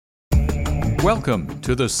Welcome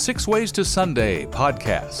to the Six Ways to Sunday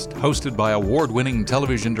podcast, hosted by award-winning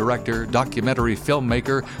television director, documentary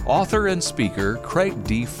filmmaker, author, and speaker Craig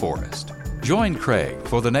D. Forrest. Join Craig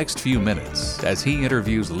for the next few minutes as he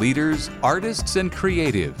interviews leaders, artists, and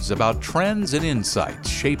creatives about trends and insights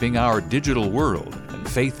shaping our digital world and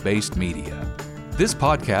faith-based media. This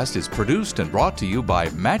podcast is produced and brought to you by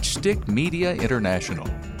Matchstick Media International.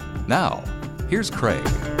 Now, here's Craig.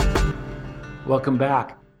 Welcome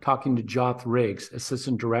back. Talking to JOTH Riggs,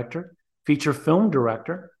 Assistant Director, Feature Film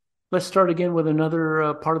Director. Let's start again with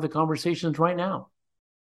another part of the conversations right now.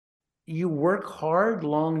 You work hard,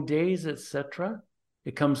 long days, etc.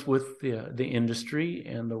 It comes with the industry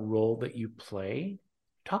and the role that you play.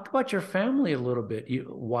 Talk about your family a little bit.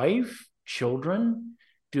 Wife, children,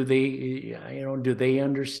 do they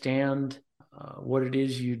understand what it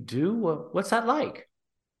is you do? What's that like?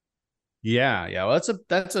 Yeah. Well,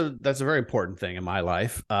 that's a very important thing in my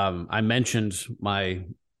life. I mentioned my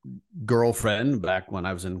girlfriend back when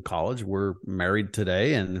I was in college. We're married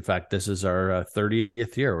today, and in fact, this is our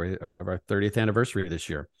 30th year of our 30th anniversary this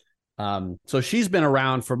year. So she's been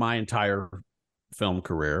around for my entire film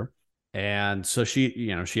career, and so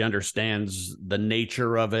she understands the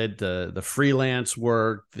nature of it, the freelance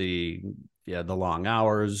work, the long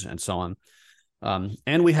hours, and so on.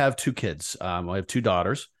 And we have two kids. We have two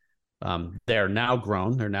daughters. They're now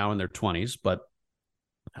grown. They're now in their 20s, but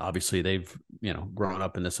obviously they've, grown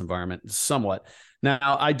up in this environment somewhat. Now,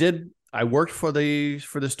 I worked for the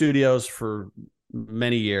studios for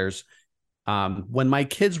many years. When my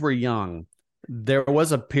kids were young, there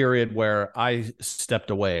was a period where I stepped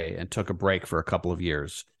away and took a break for a couple of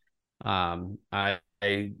years. I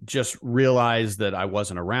just realized that I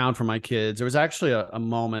wasn't around for my kids. There was actually a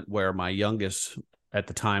moment where my youngest at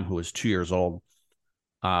the time, who was 2 years old,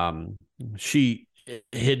 she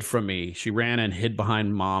hid from me. She ran and hid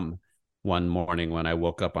behind mom one morning when I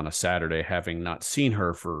woke up on a Saturday, having not seen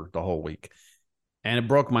her for the whole week. And it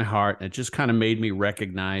broke my heart. It just kind of made me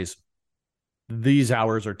recognize these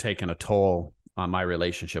hours are taking a toll on my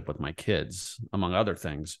relationship with my kids, among other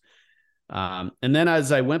things. And then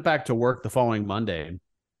as I went back to work the following Monday,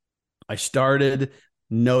 I started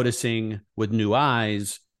noticing with new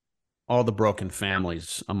eyes all the broken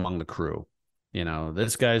families among the crew.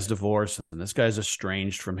 This guy's divorced and this guy's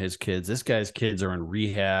estranged from his kids. This guy's kids are in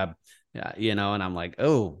rehab, and I'm like,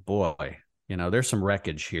 oh boy, there's some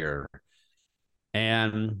wreckage here.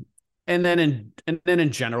 And then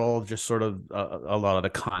in general, just sort of a lot of the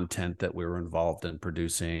content that we were involved in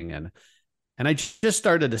producing. And I just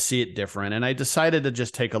started to see it different. And I decided to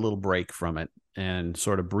just take a little break from it and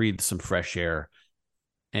sort of breathe some fresh air.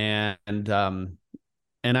 And I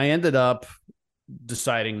ended up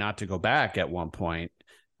deciding not to go back at one point,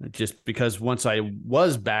 just because once I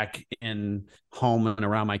was back in home and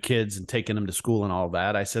around my kids and taking them to school and all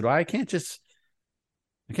that, I said, well, I can't just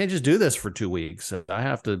do this for 2 weeks. I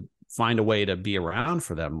have to find a way to be around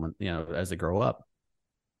for them when, as they grow up.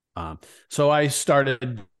 So I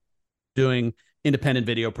started doing independent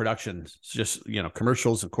video productions, just,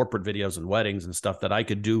 commercials and corporate videos and weddings and stuff that I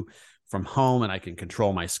could do from home, and I can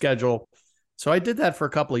control my schedule. So I did that for a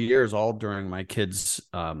couple of years, all during my kids'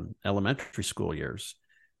 elementary school years.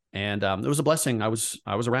 And it was a blessing. I was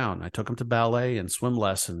around. I took them to ballet and swim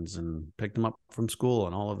lessons and picked them up from school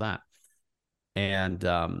and all of that. And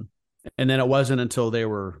then it wasn't until they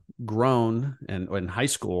were grown and in high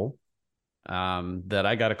school that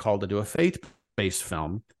I got a call to do a faith-based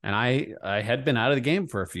film. And I had been out of the game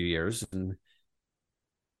for a few years and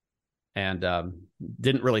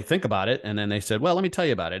didn't really think about it. And then they said, well, let me tell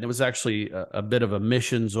you about it. And it was actually a bit of a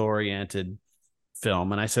missions-oriented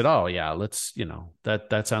film. And I said, oh, yeah, let's,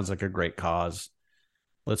 that sounds like a great cause.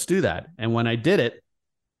 Let's do that. And when I did it,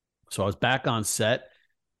 so I was back on set,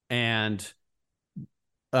 and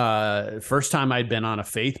first time I'd been on a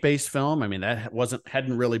faith-based film. I mean, that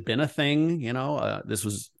hadn't really been a thing, this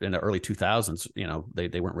was in the early 2000s,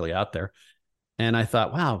 they weren't really out there. And I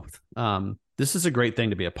thought, wow, this is a great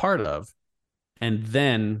thing to be a part of. And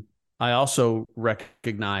then I also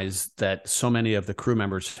recognized that so many of the crew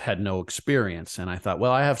members had no experience. And I thought,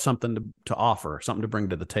 well, I have something to offer, something to bring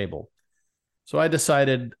to the table. So I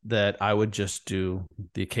decided that I would just do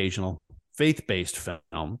the occasional faith-based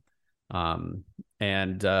film, and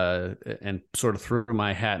sort of threw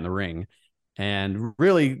my hat in the ring, and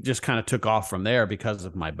really just kind of took off from there because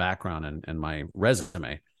of my background and my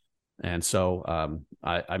resume. And so,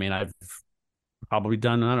 I've probably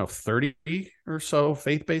done, 30 or so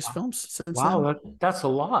faith-based films since then. Wow, that's a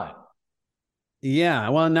lot. Yeah.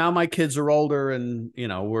 Well, now my kids are older and,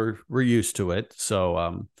 we're used to it.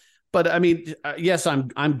 So, but I mean, yes,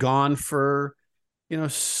 I'm gone for,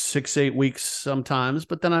 6, 8 weeks sometimes,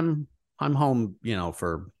 but then I'm home,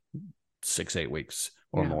 for 6, 8 weeks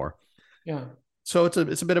or more. Yeah. So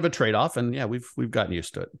it's a bit of a trade-off, and yeah, we've gotten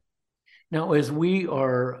used to it. Now, as we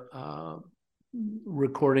are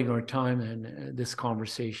recording our time and this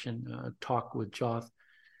conversation, talk with Joth,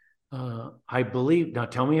 I believe, now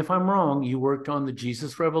tell me if I'm wrong, you worked on the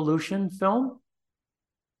Jesus Revolution film?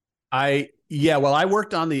 I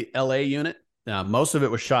worked on the LA unit. Most of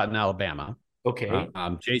it was shot in Alabama. Okay.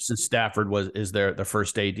 Jason Stafford is the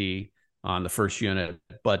first AD on the first unit,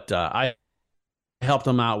 but I helped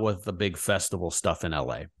him out with the big festival stuff in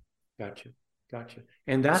LA. Gotcha.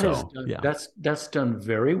 And that's done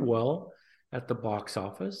very well at the box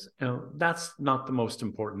office. Now, that's not the most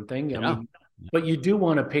important thing. I mean, but you do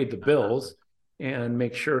want to pay the bills and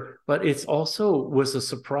make sure. But it's also was a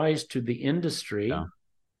surprise to the industry. Yeah.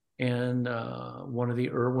 And one of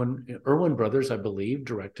the Irwin brothers, I believe,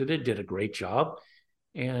 directed it, did a great job.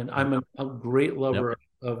 And I'm a great lover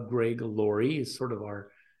of Greg Laurie. He's sort of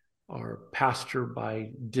our pastor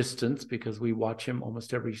by distance because we watch him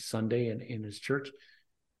almost every Sunday in his church.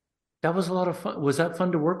 That was a lot of fun. Was that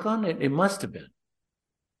fun to work on? It must have been.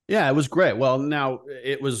 Yeah, it was great. Well, now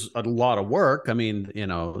it was a lot of work. I mean,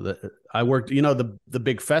 I worked, the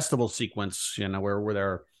big festival sequence, where there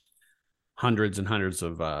are hundreds and hundreds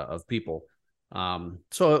of people.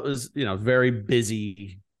 So it was, very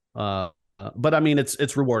busy. But I mean,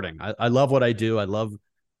 it's rewarding. I love what I do. I love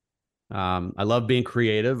being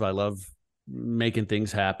creative. I love making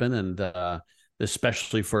things happen, and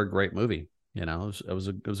especially for a great movie. It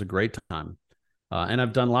was a great time. And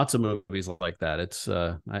I've done lots of movies like that. It's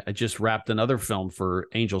I just wrapped another film for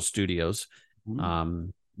Angel Studios,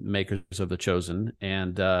 makers of The Chosen,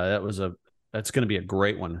 and that's going to be a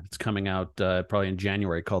great one. It's coming out probably in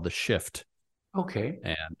January, called The Shift. Okay.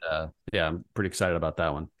 And I'm pretty excited about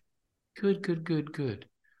that one. Good.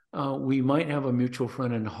 We might have a mutual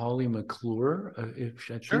friend in Holly McClure.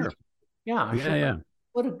 Sure. Yeah.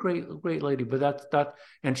 What a great lady. But that,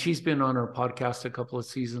 and she's been on our podcast a couple of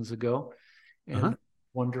seasons ago. And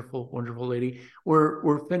wonderful lady.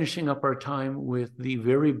 We're finishing up our time with the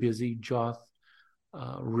very busy JOTH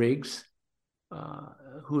Riggs,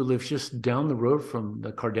 who lives just down the road from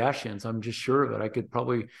the Kardashians. I'm just sure of it. I could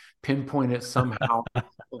probably pinpoint it somehow.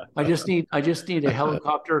 I just need a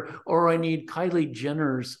helicopter, or I need Kylie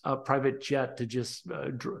Jenner's private jet to just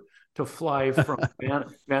to fly from Van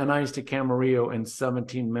Nuys to Camarillo in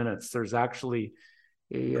 17 minutes. There's actually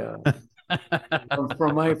a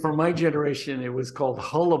for my generation, it was called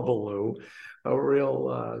Hullabaloo, a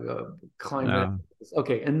real climate. Yeah.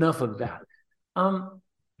 Okay, enough of that. Well,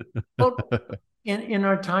 in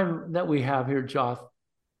our time that we have here, Joth,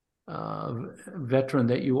 veteran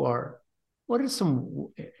that you are, what are some,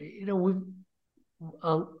 we've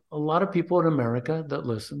a lot of people in America that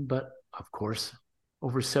listen, but of course,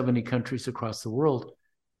 over 70 countries across the world.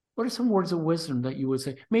 What are some words of wisdom that you would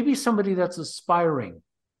say? Maybe somebody that's aspiring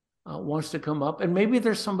wants to come up, and maybe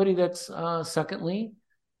there's somebody that's secondly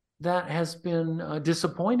that has been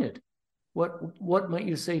disappointed. What might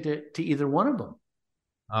you say to either one of them?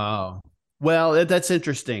 Oh, well, that's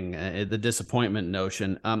interesting. The disappointment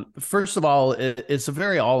notion. First of all, it's a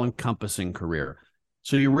very all-encompassing career,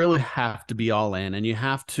 so you really have to be all in, and you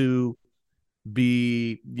have to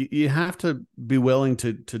be willing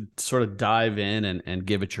to sort of dive in and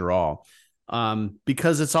give it your all,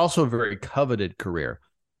 because it's also a very coveted career.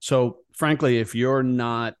 So frankly, if you're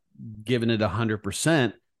not giving it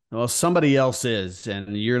 100%, well, somebody else is,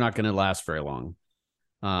 and you're not going to last very long.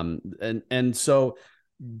 And so,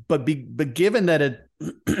 but given that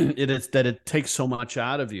it takes so much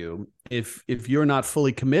out of you, if you're not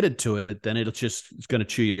fully committed to it, then it's going to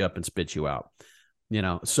chew you up and spit you out.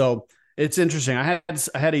 So it's interesting. I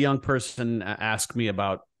had a young person ask me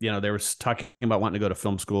about, they were talking about wanting to go to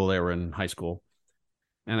film school. They were in high school,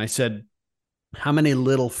 and I said, how many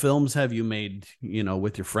little films have you made,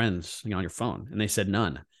 with your friends, on your phone? And they said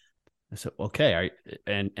none. I said, okay.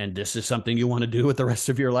 And this is something you want to do with the rest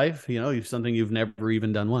of your life? Something you've never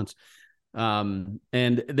even done once. And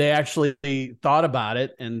they actually thought about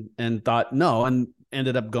it and thought no, and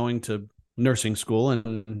ended up going to nursing school,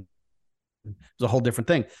 and it was a whole different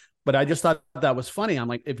thing. But I just thought that was funny. I'm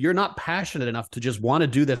like, if you're not passionate enough to just want to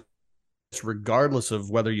do this, regardless of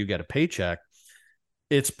whether you get a paycheck,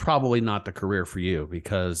 it's probably not the career for you,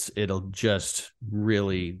 because it'll just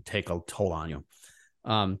really take a toll on you.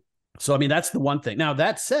 So, I mean, that's the one thing. Now,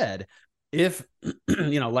 that said, if,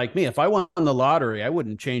 like me, if I won the lottery, I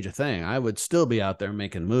wouldn't change a thing. I would still be out there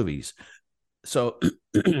making movies. So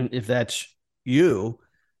if that's you,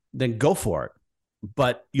 then go for it.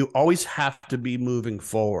 But you always have to be moving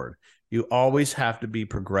forward. You always have to be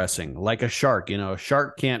progressing like a shark. A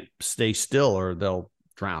shark can't stay still or they'll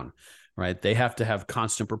drown, right? They have to have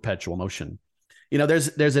constant perpetual motion.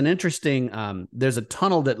 There's an interesting, there's a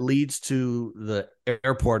tunnel that leads to the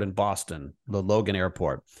airport in Boston, the Logan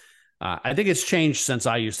Airport. I think it's changed since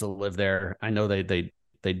I used to live there. I know they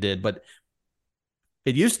did, but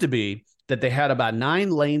it used to be that they had about 9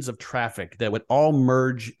 lanes of traffic that would all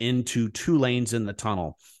merge into 2 lanes in the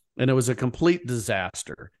tunnel. And it was a complete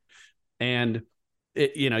disaster. And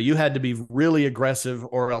you had to be really aggressive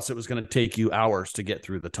or else it was going to take you hours to get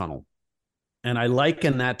through the tunnel. And I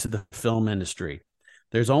liken that to the film industry.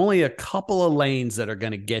 There's only a couple of lanes that are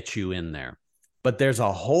going to get you in there, but there's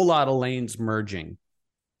a whole lot of lanes merging.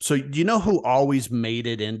 So do you know who always made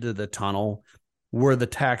it into the tunnel? Were the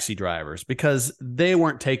taxi drivers, because they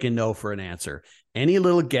weren't taking no for an answer. Any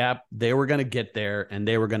little gap, they were going to get there and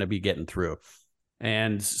they were going to be getting through.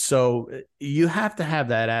 And so you have to have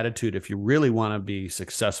that attitude if you really want to be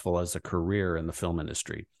successful as a career in the film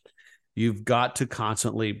industry. You've got to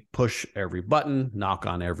constantly push every button, knock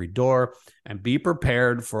on every door, and be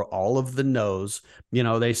prepared for all of the no's.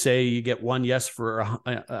 They say you get one yes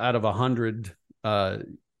out of 100,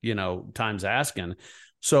 times asking.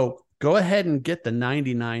 So go ahead and get the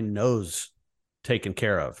 99 no's taken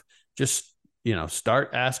care of. Just, start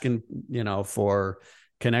asking, for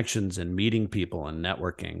connections and meeting people and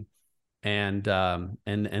networking, and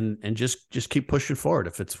just keep pushing forward.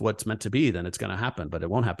 If it's what's meant to be, then it's going to happen, but it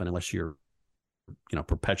won't happen unless you're,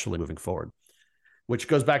 perpetually moving forward, which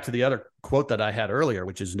goes back to the other quote that I had earlier,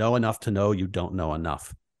 which is know enough to know you don't know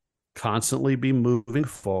enough. Constantly be moving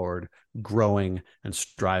forward, growing, and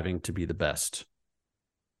striving to be the best.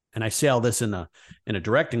 And I say all this in a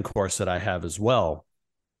directing course that I have as well.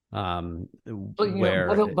 By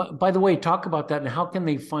the way, talk about that and how can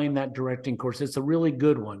they find that directing course? It's a really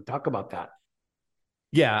good one. Talk about that.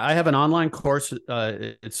 Yeah, I have an online course.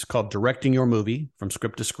 It's called Directing Your Movie from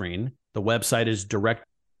Script to Screen. The website is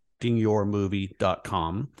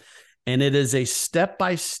directingyourmovie.com. And it is a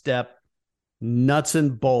step-by-step, nuts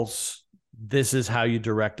and bolts. This is how you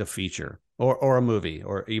direct a feature or a movie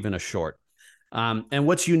or even a short. And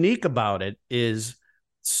what's unique about it is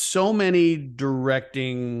so many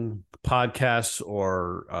directing podcasts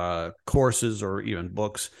or courses or even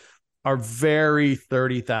books are very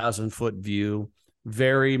 30,000 foot view,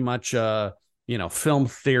 very much, film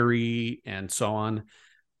theory and so on.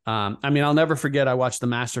 I'll never forget, I watched the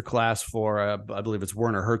masterclass for, I believe it's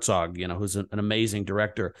Werner Herzog, who's an amazing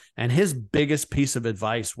director. And his biggest piece of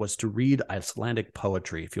advice was to read Icelandic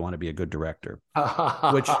poetry if you want to be a good director,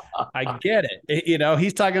 which I get it.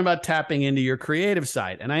 He's talking about tapping into your creative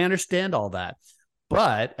side. And I understand all that.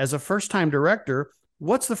 But as a first-time director,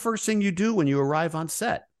 what's the first thing you do when you arrive on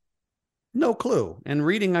set? No clue. And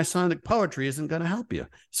reading Icelandic poetry isn't going to help you.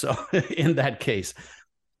 So in that case.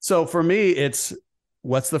 So for me, it's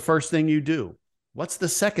what's the first thing you do? What's the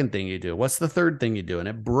second thing you do? What's the third thing you do? And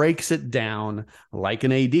it breaks it down like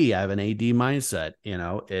an AD. I have an AD mindset.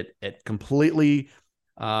 It completely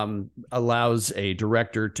allows a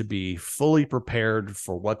director to be fully prepared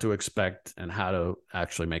for what to expect and how to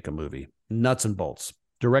actually make a movie. Nuts and bolts.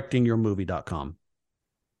 Directingyourmovie.com.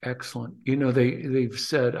 Excellent. They've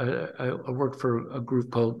said, I worked for a group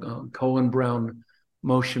called Cohen Brown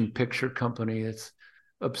Motion Picture Company. It's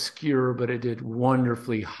obscure, but it did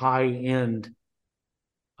wonderfully high-end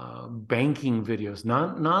banking videos.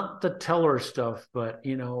 Not the teller stuff, but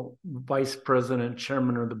vice president,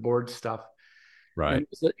 chairman of the board stuff. Right.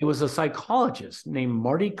 It was a psychologist named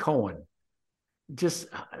Marty Cohen. Just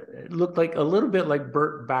looked like a little bit like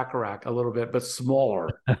Burt Bacharach, a little bit, but smaller.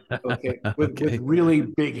 Okay, with really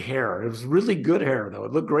big hair. It was really good hair, though.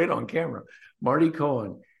 It looked great on camera. Marty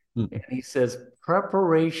Cohen, and he says, great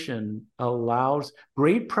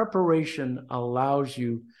preparation allows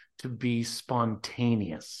you to be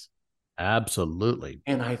spontaneous. Absolutely.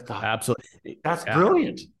 And I thought, absolutely, that's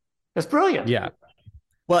brilliant. That's brilliant. Yeah.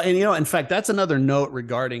 Well, and in fact, that's another note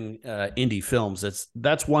regarding indie films.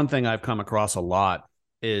 That's one thing I've come across a lot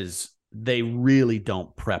is they really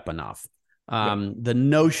don't prep enough. The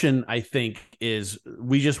notion, I think, is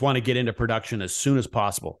we just want to get into production as soon as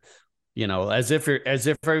possible. As if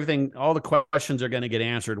everything, all the questions are going to get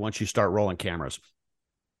answered once you start rolling cameras.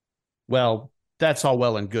 Well, that's all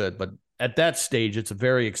well and good, but at that stage, it's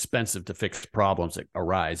very expensive to fix problems that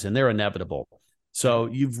arise, and they're inevitable. So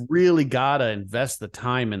you've really got to invest the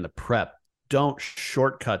time in the prep. Don't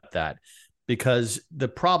shortcut that, because the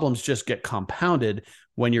problems just get compounded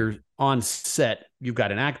when you're on set. You've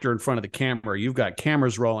got an actor in front of the camera. You've got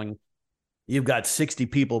cameras rolling. You've got 60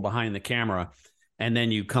 people behind the camera. And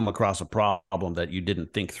then you come across a problem that you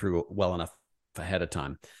didn't think through well enough ahead of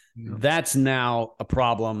time. That's now a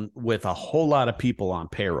problem with a whole lot of people on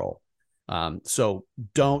payroll. So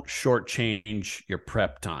don't shortchange your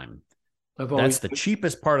prep time. That's the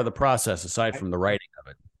cheapest part of the process, aside from the writing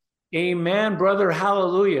of it. Amen, brother.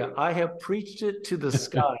 Hallelujah. I have preached it to the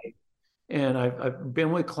sky. And I've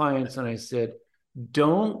been with clients and I said,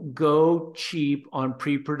 don't go cheap on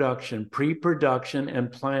pre-production. Pre-production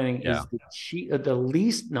and planning is the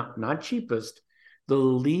least, not cheapest, the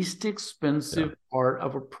least expensive part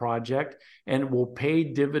of a project, and will pay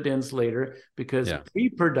dividends later, because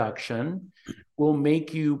pre-production will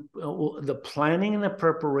make you, the planning and the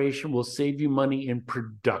preparation will save you money in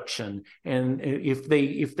production. And if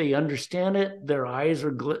they understand it, their eyes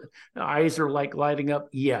are like lighting up.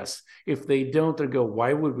 Yes. If they don't, they go,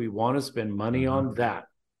 why would we want to spend money on that?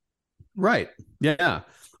 Right. Yeah.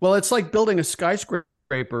 Well, it's like building a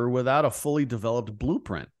skyscraper without a fully developed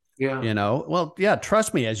blueprint. Yeah. You know, well, yeah,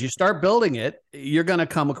 trust me, as you start building it, you're going to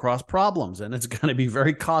come across problems, and it's going to be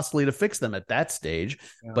very costly to fix them at that stage.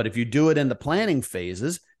 Yeah. But if you do it in the planning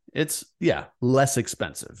phases, it's less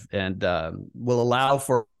expensive, and will allow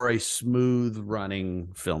for a smooth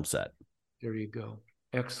running film set. There you go.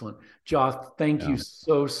 Excellent. Joth, thank you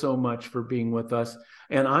so much for being with us.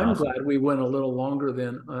 And I'm glad we went a little longer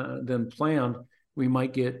than planned. We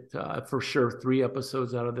might get for sure 3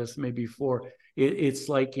 episodes out of this, maybe 4. It's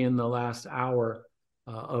like in the last hour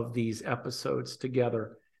of these episodes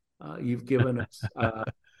together, you've given us.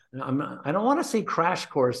 I don't want to say crash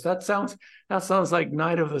course. That sounds like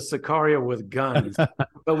Night of the Sicaria with guns.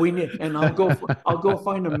 But we need, and I'll go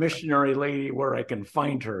find a missionary lady where I can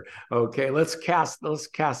find her. Okay, let's cast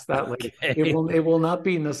that lady. Okay. It will not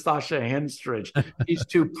be Nastasha Henstridge. She's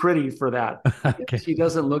too pretty for that. Okay. She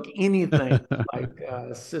doesn't look anything like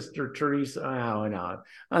Sister Teresa. Oh, no,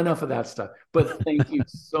 enough of that stuff. But thank you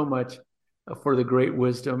so much for the great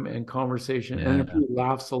wisdom and conversation, and a few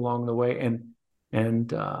laughs along the way. And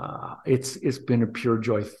it's been a pure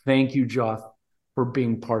joy. Thank you, Joth, for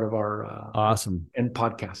being part of our awesome and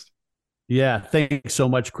podcast. Yeah, thanks so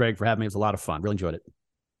much, Craig, for having me. It was a lot of fun. Really enjoyed it.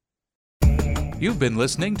 You've been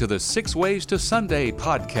listening to the 6 Ways to Sunday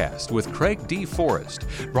podcast with Craig D. Forrest,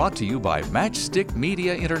 brought to you by Matchstick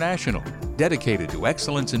Media International, dedicated to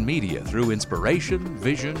excellence in media through inspiration,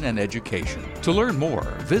 vision, and education. To learn more,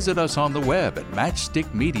 visit us on the web at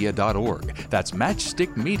matchstickmedia.org. That's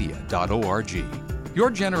matchstickmedia.org. Your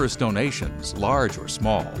generous donations, large or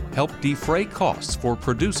small, help defray costs for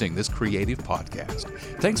producing this creative podcast.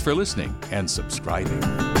 Thanks for listening and subscribing.